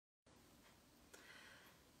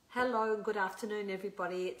Hello and good afternoon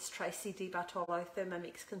everybody, it's Tracy Di Bartolo,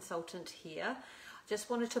 Thermomix consultant here. Just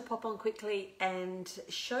wanted to pop on quickly and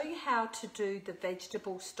show you how to do the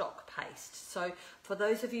vegetable stock paste. So for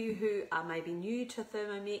those of you who are maybe new to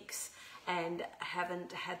Thermomix and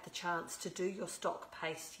haven't had the chance to do your stock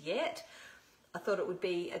paste yet, I thought it would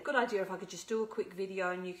be a good idea if I could just do a quick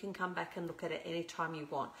video and you can come back and look at it anytime you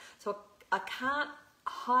want. So I can't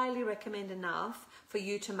highly recommend enough for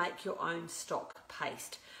you to make your own stock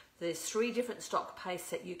paste. There's 3 different stock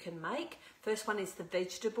pastes that you can make. First one is the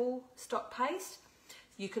vegetable stock paste.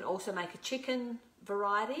 You can also make a chicken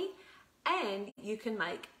variety and you can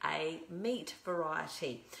make a meat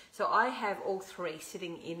variety. So I have all 3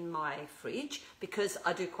 sitting in my fridge because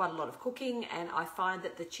I do quite a lot of cooking and I find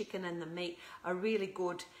that the chicken and the meat are really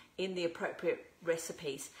good in the appropriate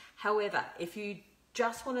recipes. However, if you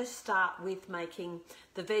just want to start with making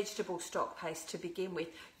the vegetable stock paste to begin with,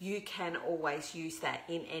 you can always use that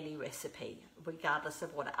in any recipe, regardless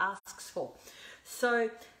of what it asks for. So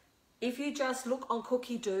if you just look on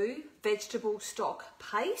Cookie Do vegetable stock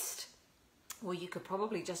paste, or you could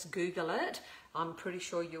probably just Google it, I'm pretty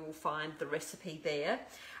sure you will find the recipe there.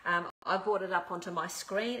 I brought it up onto my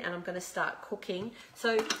screen and I'm going to start cooking.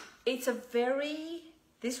 So it's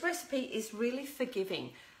this recipe is really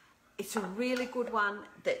forgiving. It's a really good one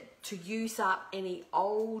to use up any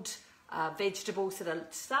old vegetables that are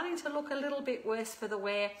starting to look a little bit worse for the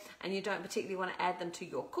wear and you don't particularly want to add them to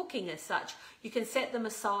your cooking as such. You can set them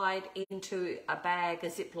aside into a bag, a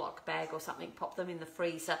Ziploc bag or something, pop them in the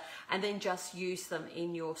freezer and then just use them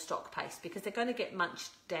in your stock paste because they're going to get munched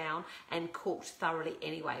down and cooked thoroughly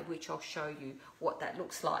anyway, which I'll show you what that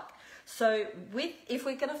looks like. So if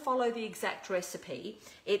we're going to follow the exact recipe,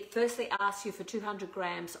 it firstly asks you for 200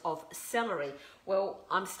 grams of celery. Well,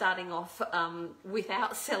 I'm starting off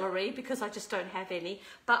without celery because I just don't have any,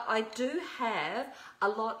 but I do have a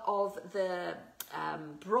lot of the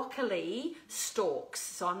broccoli stalks.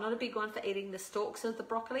 So I'm not a big one for eating the stalks of the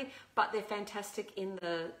broccoli, but they're fantastic in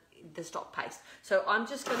the stock paste. So I'm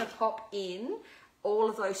just going to pop in all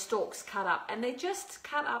of those stalks cut up, and they're just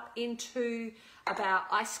cut up into about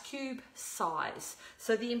ice cube size.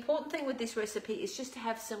 So the important thing with this recipe is just to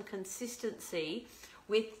have some consistency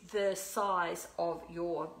with the size of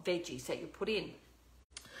your veggies that you put in.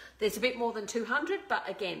 There's a bit more than 200, but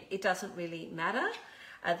again, it doesn't really matter.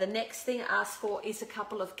 The next thing asked for is a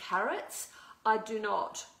couple of carrots. I do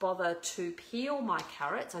not bother to peel my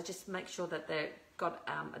carrots. I just make sure that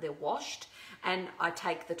they're washed, and I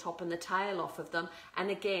take the top and the tail off of them and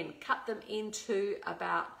again cut them into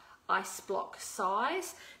about ice block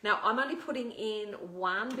size. Now I'm only putting in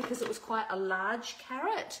 1 because it was quite a large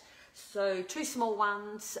carrot, so 2 small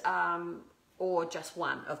ones or just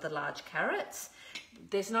 1 of the large carrots.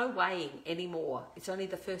 There's no weighing anymore. It's only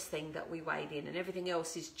the first thing that we weighed in and everything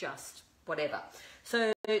else is just whatever.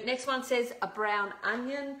 So next one says a brown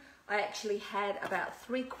onion. I actually had about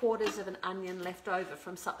 3/4 of an onion left over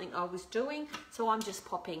from something I was doing, so I'm just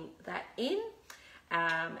popping that in.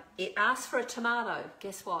 It asks for a tomato.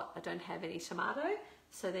 Guess what? I don't have any tomato,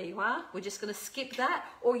 so there you are. We're just going to skip that,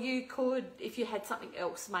 or you could, if you had something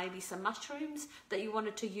else, maybe some mushrooms that you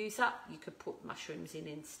wanted to use up, you could put mushrooms in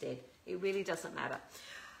instead. It really doesn't matter.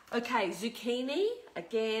 Okay, zucchini,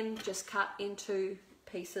 again, just cut into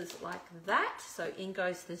pieces like that. So in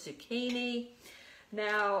goes the zucchini.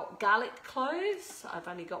 Now, garlic cloves, I've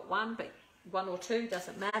only got 1, but 1 or 2,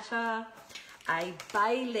 doesn't matter. A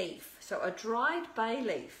bay leaf. So a dried bay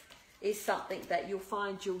leaf is something that you'll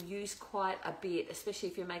find you'll use quite a bit, especially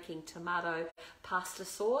if you're making tomato pasta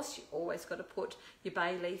sauce. You always got to put your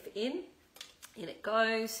bay leaf in. In it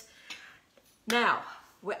goes. Now,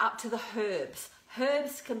 we're up to the herbs.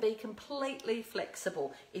 Herbs can be completely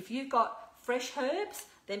flexible. If you've got fresh herbs,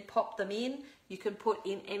 then pop them in. You can put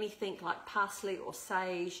in anything like parsley or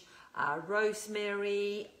sage,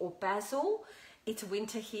 rosemary or basil. It's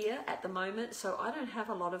winter here at the moment, so I don't have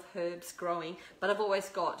a lot of herbs growing, but I've always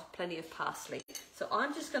got plenty of parsley. So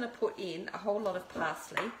I'm just going to put in a whole lot of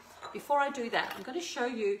parsley. Before I do that, I'm going to show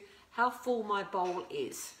you how full my bowl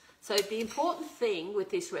is. So the important thing with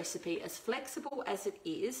this recipe, as flexible as it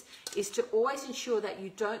is to always ensure that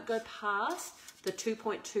you don't go past the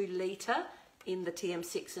 2.2 litre in the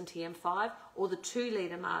TM6 and TM5 or the 2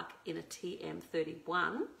 litre mark in a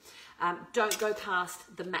TM31. Don't go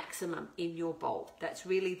past the maximum in your bowl. That's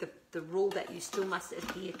really the rule that you still must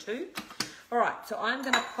adhere to. All right, so I'm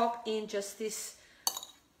going to pop in just this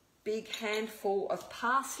big handful of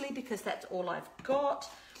parsley because that's all I've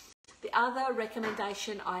got. The other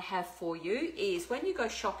recommendation I have for you is when you go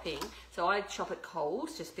shopping, so I shop at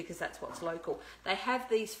Coles just because that's what's local, they have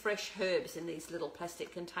these fresh herbs in these little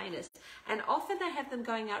plastic containers, and often they have them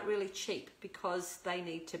going out really cheap because they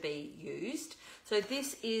need to be used. So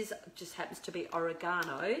this is just happens to be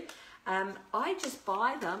oregano. I just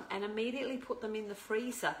buy them and immediately put them in the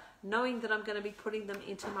freezer, knowing that I'm going to be putting them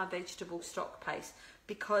into my vegetable stock paste,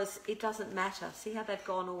 because it doesn't matter. See how they've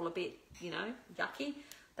gone all a bit, you know, yucky?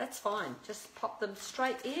 That's fine. Just pop them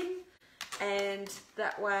straight in, and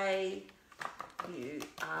that way you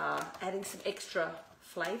are adding some extra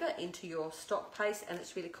flavour into your stock paste, and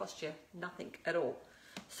it's really cost you nothing at all.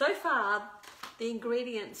 So far, the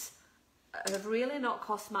ingredients have really not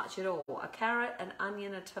cost much at all. A carrot, an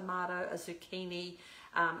onion, a tomato, a zucchini,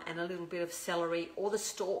 and a little bit of celery, or the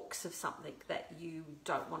stalks of something that you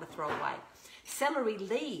don't want to throw away. Celery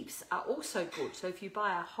leaves are also good. So if you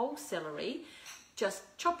buy a whole celery, just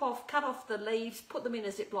cut off the leaves, put them in a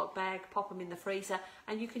Ziploc bag, pop them in the freezer,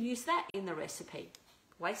 and you can use that in the recipe.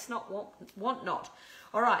 Waste not, want not.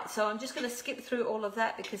 All right, so I'm just going to skip through all of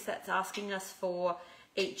that because that's asking us for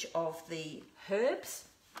each of the herbs.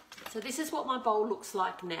 So this is what my bowl looks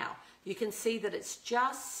like now. You can see that it's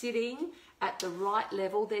just sitting at the right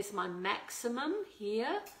level. There's my maximum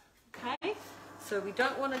here, okay? So we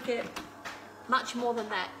don't want to get much more than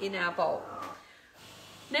that in our bowl.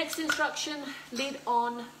 Next instruction, lid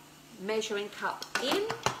on, measuring cup in,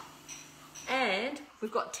 and we've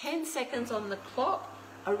got 10 seconds on the clock,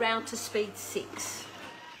 around to speed 6.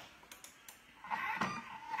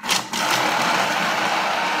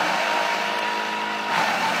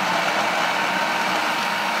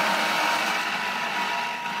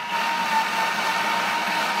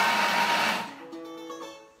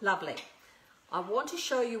 Lovely. I want to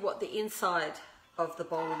show you what the inside of the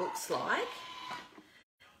bowl looks like,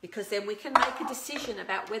 because then we can make a decision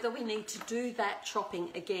about whether we need to do that chopping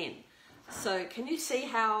again. So can you see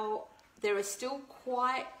how there are still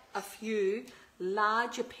quite a few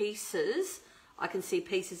larger pieces? I can see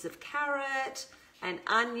pieces of carrot and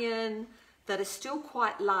onion that are still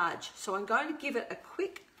quite large. So I'm going to give it a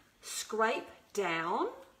quick scrape down,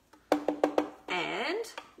 and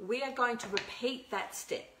we are going to repeat that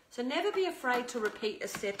step. So never be afraid to repeat a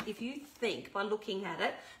step if you think by looking at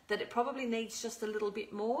it that it probably needs just a little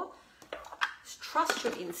bit more. Trust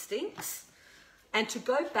your instincts. And to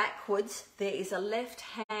go backwards, there is a left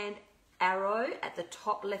hand arrow at the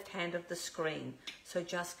top left hand of the screen. So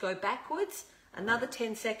just go backwards, another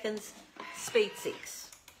 10 seconds, speed 6.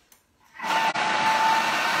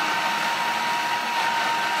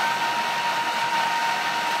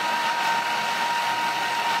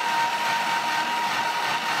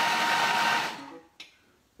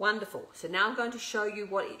 Wonderful. So now I'm going to show you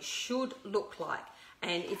what it should look like.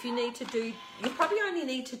 And if you need to do, you probably only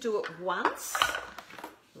need to do it once.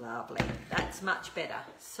 Lovely. That's much better.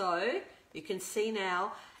 So you can see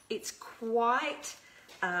now it's quite,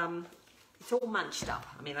 it's all munched up.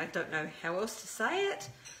 I mean, I don't know how else to say it.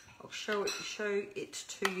 I'll show it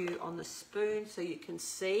to you on the spoon so you can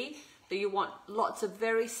see that you want lots of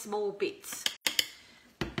very small bits.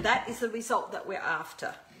 That is the result that we're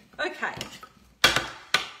after. Okay.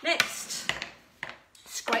 Next,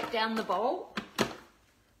 scrape down the bowl,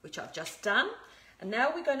 which I've just done, and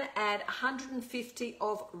now we're going to add 150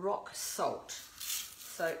 of rock salt.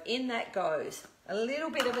 So in that goes a little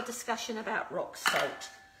bit of a discussion about rock salt.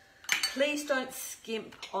 Please don't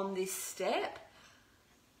skimp on this step.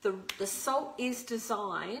 The salt is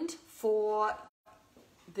designed for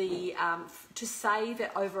the to save it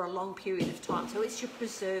over a long period of time, so it's your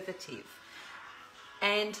preservative.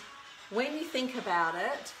 And when you think about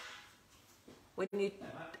it, when you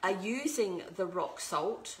are using the rock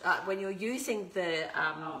salt, when you're using the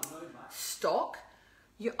stock,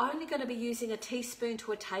 you're only going to be using a teaspoon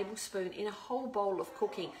to a tablespoon in a whole bowl of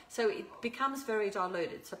cooking. So it becomes very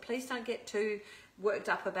diluted. So please don't get too worked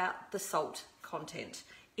up about the salt content.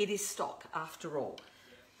 It is stock after all.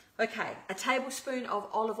 Okay, a tablespoon of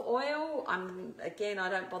olive oil. Again, I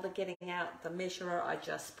don't bother getting out the measurer. I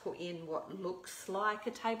just put in what looks like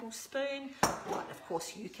a tablespoon. But of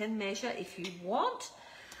course, you can measure if you want.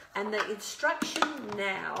 And the instruction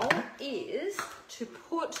now is to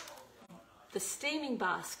put the steaming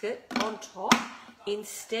basket on top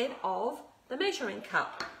instead of the measuring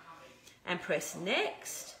cup. And press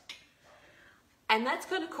next. And that's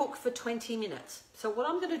going to cook for 20 minutes. So what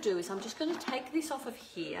I'm going to do is I'm just going to take this off of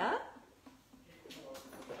here.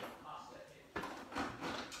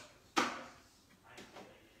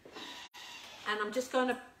 And I'm just going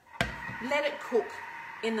to let it cook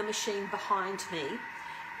in the machine behind me.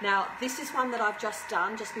 Now, this is one that I've just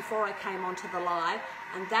done just before I came onto the live,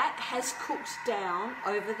 and that has cooked down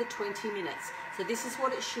over the 20 minutes. So this is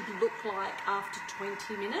what it should look like after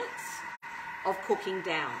 20 minutes of cooking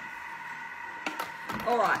down.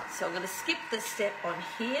 All right, so I'm going to skip the step on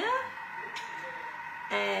here,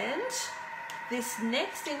 and this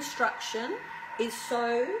next instruction is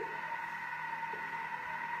so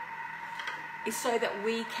that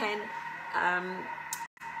we can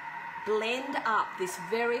blend up this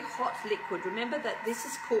very hot liquid. Remember that this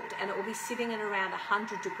is cooked and it will be sitting at around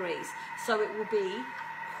 100 degrees, so it will be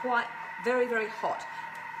quite very, very hot.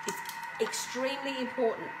 It's extremely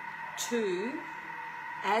important to,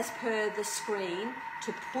 as per the screen,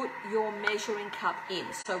 to put your measuring cup in.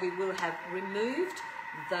 So we will have removed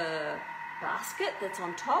the basket that's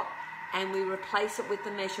on top and we replace it with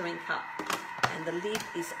the measuring cup, and the lid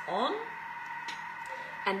is on.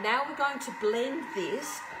 And now we're going to blend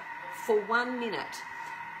this for 1 minute.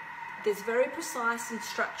 There's very precise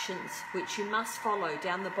instructions which you must follow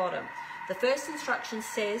down the bottom. The first instruction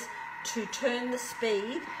says to turn the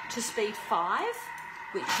speed to speed 5,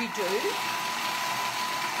 which you do.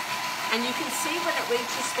 And you can see when it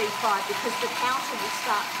reaches speed 5 because the counter will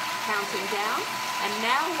start counting down. And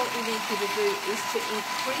now what we need you to do is to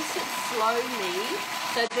increase it slowly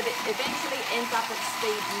so that it eventually ends up at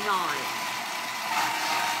speed 9.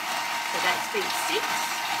 So that's speed 6.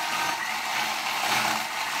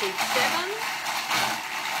 Speed 7,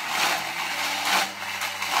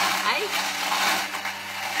 8,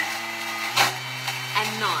 and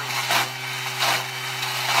 9.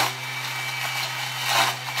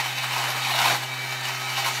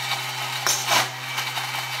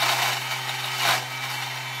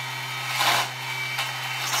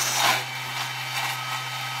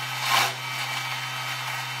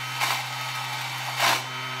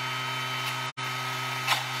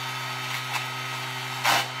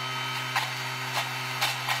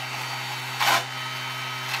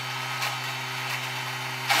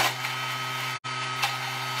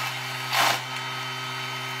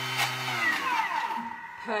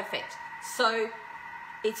 Perfect. So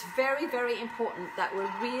it's very, very important that we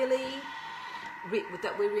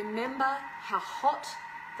remember how hot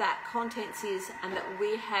that contents is and that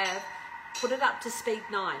we have put it up to speed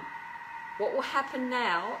 9. What will happen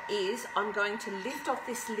now is I'm going to lift off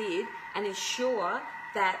this lid and ensure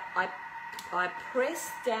that I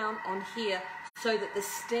press down on here so that the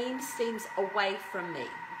steam steams away from me,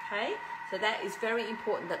 okay? So that is very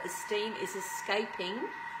important, that the steam is escaping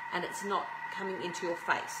and it's not coming into your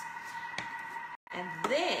face. And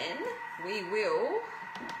then we will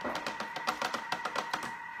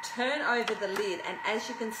turn over the lid, and as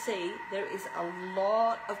you can see there is a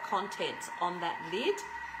lot of contents on that lid,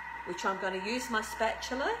 which I'm going to use my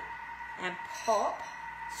spatula and pop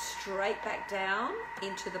straight back down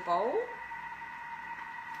into the bowl,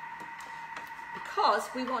 because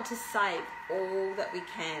we want to save all that we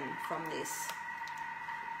can from this.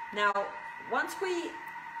 Now, once we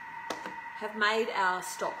have made our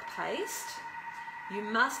stock paste, you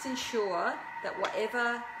must ensure that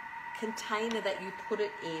whatever container that you put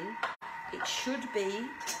it in, it should be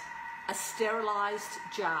a sterilized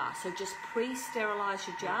jar. So just pre-sterilize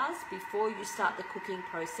your jars before you start the cooking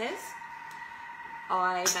process.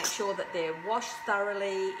 I make sure that they're washed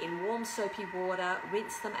thoroughly in warm soapy water,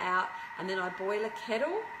 rinse them out, and then I boil a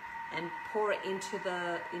kettle and pour it into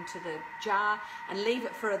the jar and leave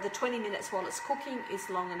it for the 20 minutes while it's cooking is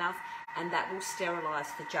long enough, and that will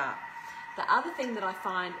sterilize the jar. The other thing that I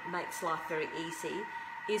find makes life very easy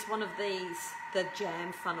is one of these, the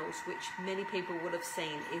jam funnels, which many people would have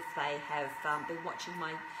seen if they have been watching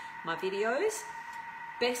my videos.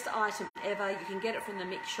 Best item ever. You can get it from the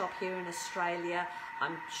mix shop here in Australia.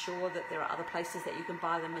 I'm sure that there are other places that you can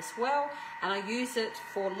buy them as well, and I use it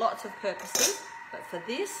for lots of purposes, but for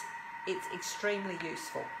this it's extremely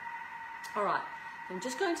useful. All right, I'm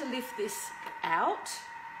just going to lift this out,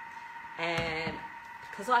 and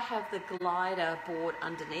because I have the glider board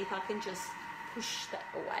underneath, I can just push that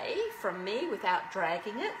away from me without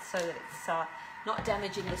dragging it so that it's not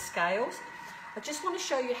damaging the scales. I just want to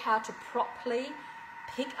show you how to properly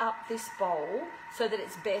pick up this bowl so that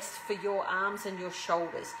it's best for your arms and your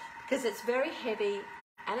shoulders, because it's very heavy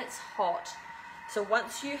and it's hot. So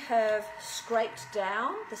once you have scraped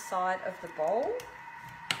down the side of the bowl,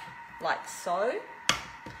 like so,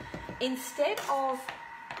 instead of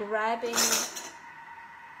grabbing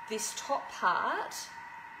this top part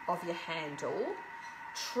of your handle,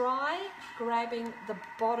 try grabbing the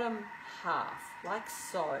bottom half, like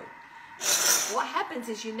so. What happens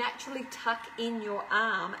is you naturally tuck in your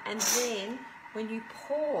arm, and then when you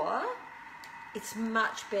pour, it's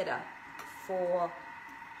much better for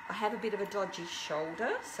I have a bit of a dodgy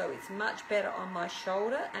shoulder, so it's much better on my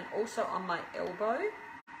shoulder and also on my elbow.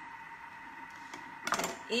 And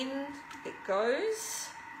in it goes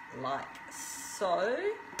like so.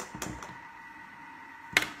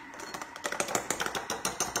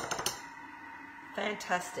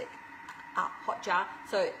 Fantastic. Hot jar.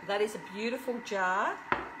 So that is a beautiful jar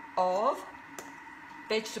of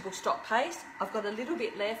vegetable stock paste. I've got a little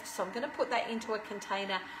bit left, so I'm going to put that into a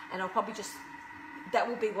container, and I'll probably just, that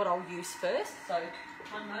will be what I'll use first. So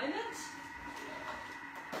one moment.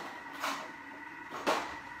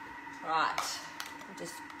 Right,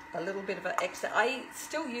 just a little bit of an extra. I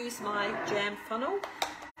still use my jam funnel,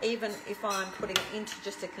 even if I'm putting it into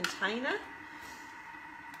just a container.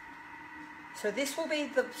 So this will be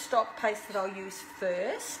the stock paste that I'll use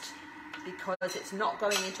first, because it's not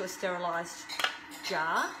going into a sterilised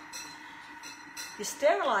jar. Your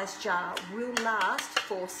sterilised jar will last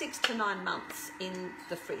for 6 to 9 months in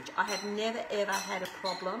the fridge. I have never ever had a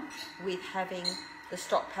problem with having the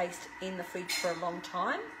stock paste in the fridge for a long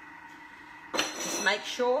time. Just make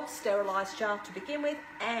sure sterilised jar to begin with,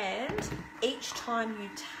 and each time you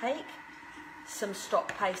take some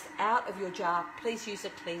stock paste out of your jar, please use a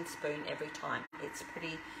clean spoon every time. It's a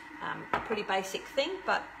pretty basic thing,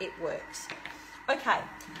 but it works. Okay,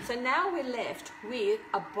 so now we're left with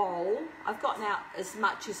a bowl. I've gotten out as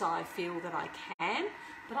much as I feel that I can,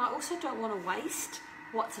 but I also don't want to waste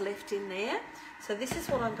what's left in there. So this is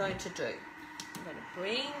what I'm going to do. I'm going to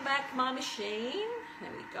bring back my machine.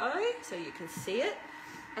 There we go, so you can see it.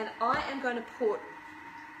 And I am going to put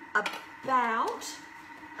about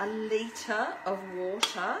a litre of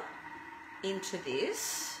water into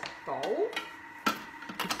this bowl.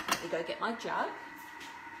 Let me go get my jug.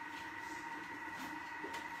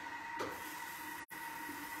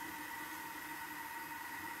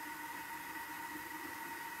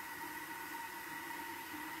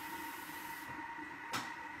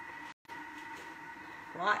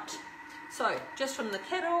 Right, so just from the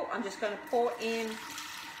kettle, I'm just going to pour in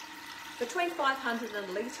between 500 and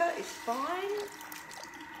a litre is fine.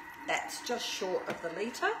 That's just short of the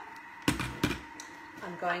litre.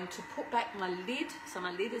 I'm going to put back my lid. So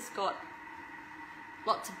my lid has got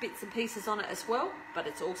lots of bits and pieces on it as well, but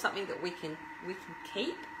it's all something that we can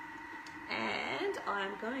keep. And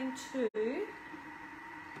I'm going to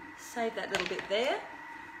save that little bit there.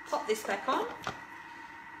 Pop this back on.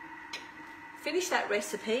 Finish that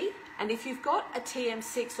recipe, and if you've got a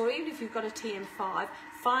TM6 or even if you've got a TM5,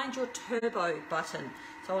 find your turbo button.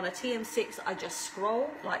 So on a TM6, I just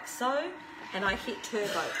scroll like so, and I hit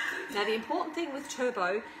turbo. Now the important thing with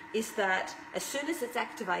turbo is that as soon as it's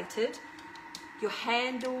activated, your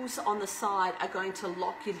handles on the side are going to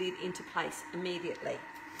lock your lid into place immediately.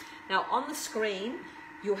 Now on the screen,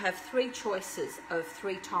 you'll have 3 choices of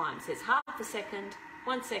 3 times. There's half a second,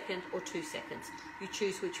 1 second or 2 seconds. You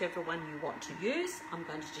choose whichever one you want to use. I'm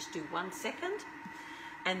going to just do 1 second,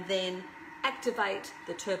 and then activate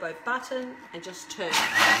the turbo button and just turn.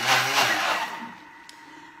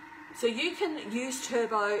 So you can use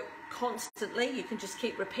turbo constantly. You can just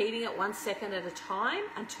keep repeating it 1 second at a time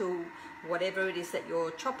until whatever it is that you're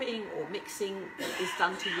chopping or mixing is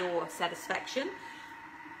done to your satisfaction.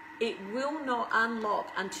 It will not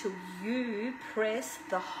unlock until you press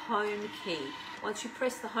the home key. Once you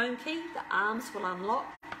press the home key, the arms will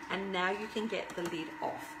unlock, and now you can get the lid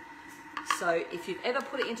off. So if you've ever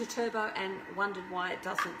put it into turbo and wondered why it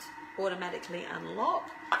doesn't automatically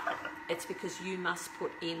unlock, it's because you must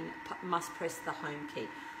press the home key.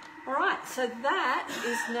 All right, so that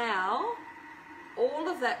is now all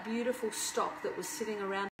of that beautiful stock that was sitting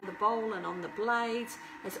around the bowl and on the blades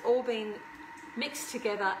has all been mixed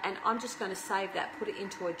together, and I'm just going to save that, put it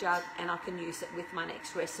into a jug, and I can use it with my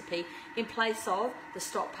next recipe in place of the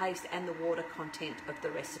stock paste and the water content of the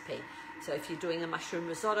recipe. So if you're doing a mushroom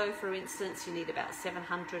risotto, for instance, you need about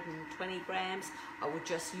 720 grams. I would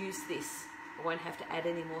just use this. I won't have to add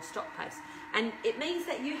any more stock paste. And it means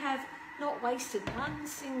that you have not wasted one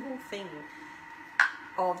single thing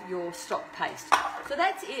of your stock paste. So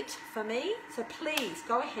that's it for me. So please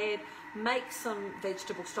go ahead, make some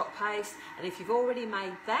vegetable stock paste, and if you've already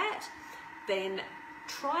made that, then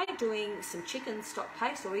try doing some chicken stock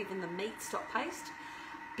paste or even the meat stock paste,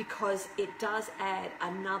 because it does add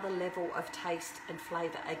another level of taste and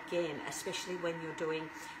flavour again, especially when you're doing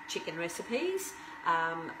chicken recipes,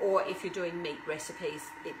 or if you're doing meat recipes.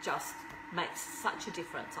 It just makes such a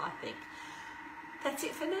difference, I think. That's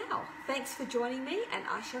it for now. Thanks for joining me, and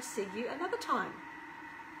I shall see you another time.